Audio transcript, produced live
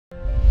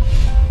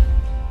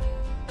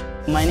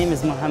My name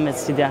is Mohamed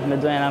Sidi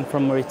Ahmedou and I'm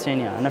from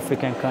Mauritania, an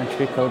African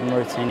country called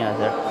Mauritania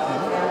there.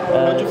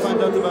 What did you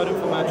find out about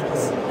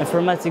Infomatrix?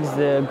 Infomatrix is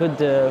a good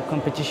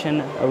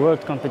competition, a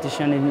world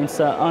competition, and it's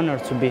an honor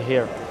to be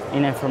here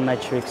in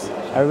Infomatrix.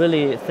 I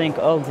really thank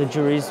all the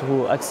juries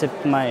who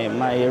accept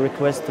my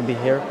request to be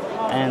here,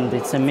 and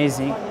it's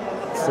amazing.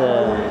 It's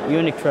a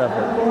unique travel.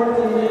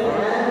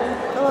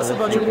 Tell us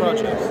about your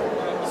project.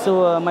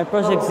 So my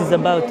project is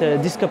about a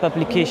desktop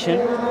application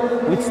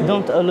which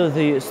don't allow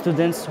the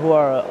students who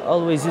are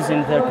always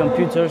using their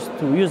computers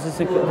to use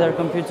their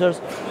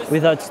computers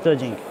without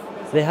studying.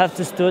 They have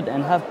to study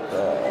and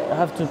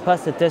have to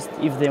pass a test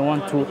if they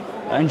want to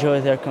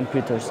enjoy their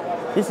computers.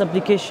 This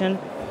application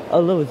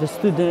allows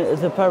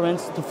the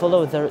parents to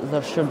follow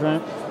their children,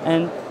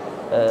 and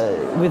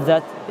with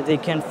that they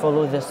can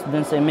follow the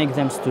students and make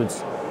them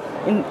students.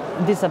 In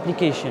this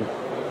application,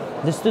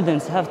 the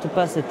students have to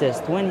pass a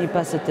test. When he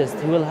passes a test,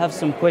 he will have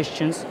some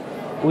questions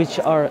which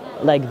are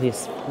like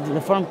this.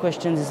 The form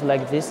questions is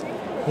like this.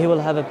 He will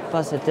have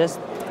pass a test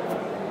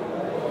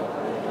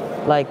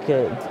like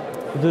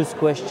those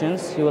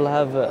questions. He will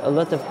have a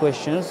lot of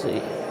questions.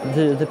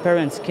 The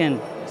parents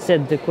can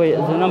set the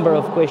number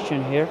of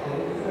questions here.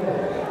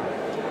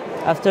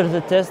 After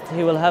the test,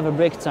 he will have a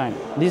break time.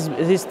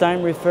 This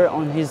time refer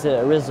on his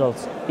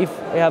results. If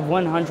he have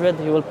 100,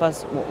 he will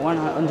pass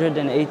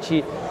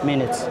 180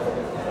 minutes.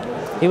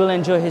 He will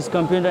enjoy his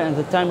computer and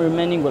the time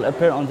remaining will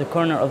appear on the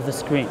corner of the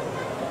screen.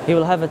 He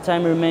will have a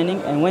time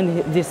remaining, and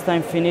when this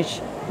time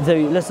finish, the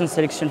lesson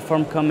selection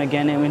form come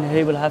again, and when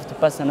he will have to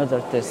pass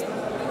another test.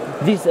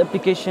 This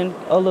application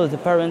allows the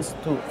parents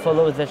to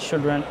follow their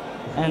children,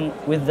 and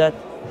with that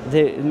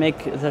they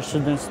make their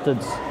children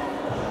study.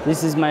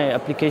 This is my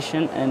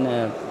application,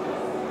 and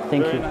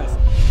thank you. Very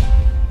nice.